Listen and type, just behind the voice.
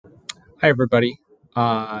Hi, everybody.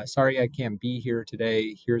 Sorry I can't be here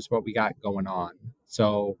today. Here's what we got going on.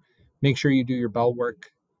 So make sure you do your bell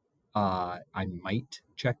work. I might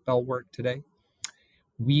check bell work today.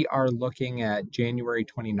 We are looking at January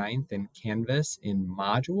 29th in Canvas in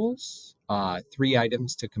modules. 3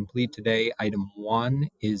 items to complete today. Item 1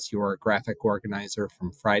 is your graphic organizer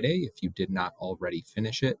from Friday. If you did not already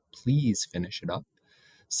finish it, please finish it up.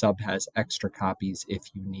 Sub has extra copies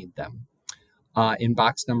if you need them. In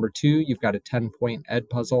box number 2, you've got a 10-point ed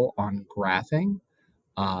puzzle on graphing.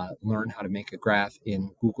 Learn how to make a graph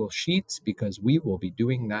in Google Sheets because we will be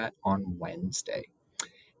doing that on Wednesday.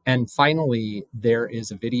 And finally, there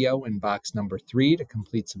is a video in box number 3 to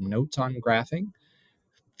complete some notes on graphing.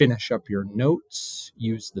 Finish up your notes.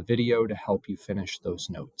 Use the video to help you finish those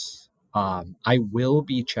notes. I will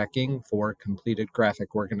be checking for completed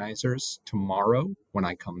graphic organizers tomorrow when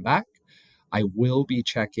I come back. I will be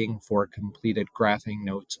checking for completed graphing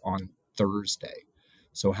notes on Thursday.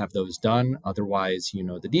 So have those done. Otherwise, you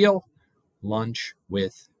know the deal. Lunch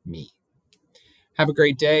with me. Have a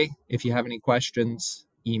great day. If you have any questions,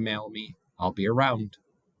 email me. I'll be around.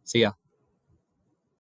 See ya.